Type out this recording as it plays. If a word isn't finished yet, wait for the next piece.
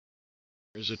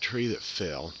There's a tree that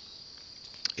fell,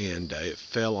 and it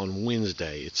fell on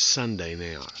Wednesday. It's Sunday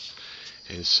now,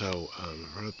 and so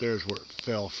right up there is where it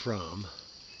fell from.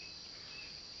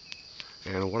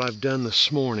 And what I've done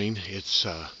this morning, it's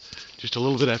just a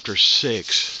little bit after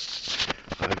 6.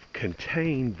 I've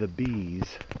contained the bees,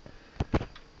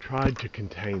 tried to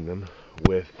contain them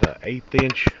with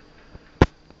 1/8"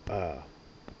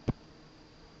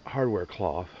 hardware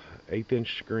cloth, 1/8"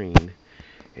 screen,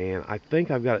 and I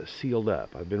think I've got it sealed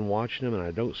up. I've been watching them and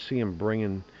I don't see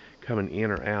them coming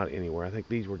in or out anywhere. I think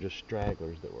these were just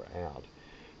stragglers that were out,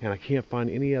 and I can't find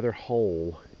any other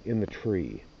hole in the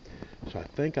tree. So I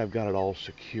think I've got it all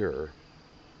secure.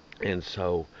 And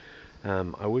so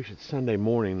I wish it's Sunday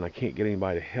morning and I can't get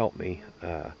anybody to help me,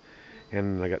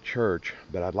 and I got church,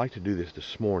 but I'd like to do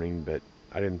this morning, but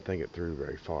I didn't think it through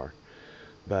very far.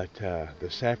 But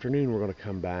this afternoon we're going to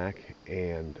come back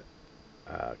and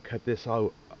cut this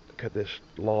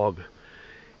log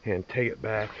and take it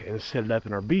back and set it up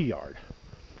in our bee yard.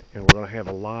 And we're going to have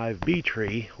a live bee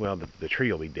tree. Well, the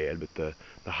tree will be dead, but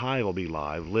the hive will be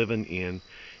live, living in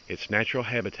its natural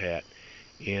habitat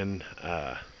in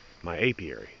my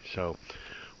apiary. So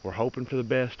we're hoping for the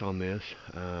best on this.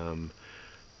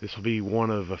 This will be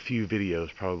one of a few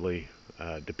videos probably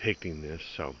depicting this.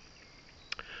 So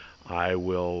I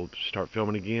will start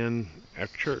filming again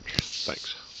after church.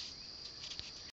 Thanks.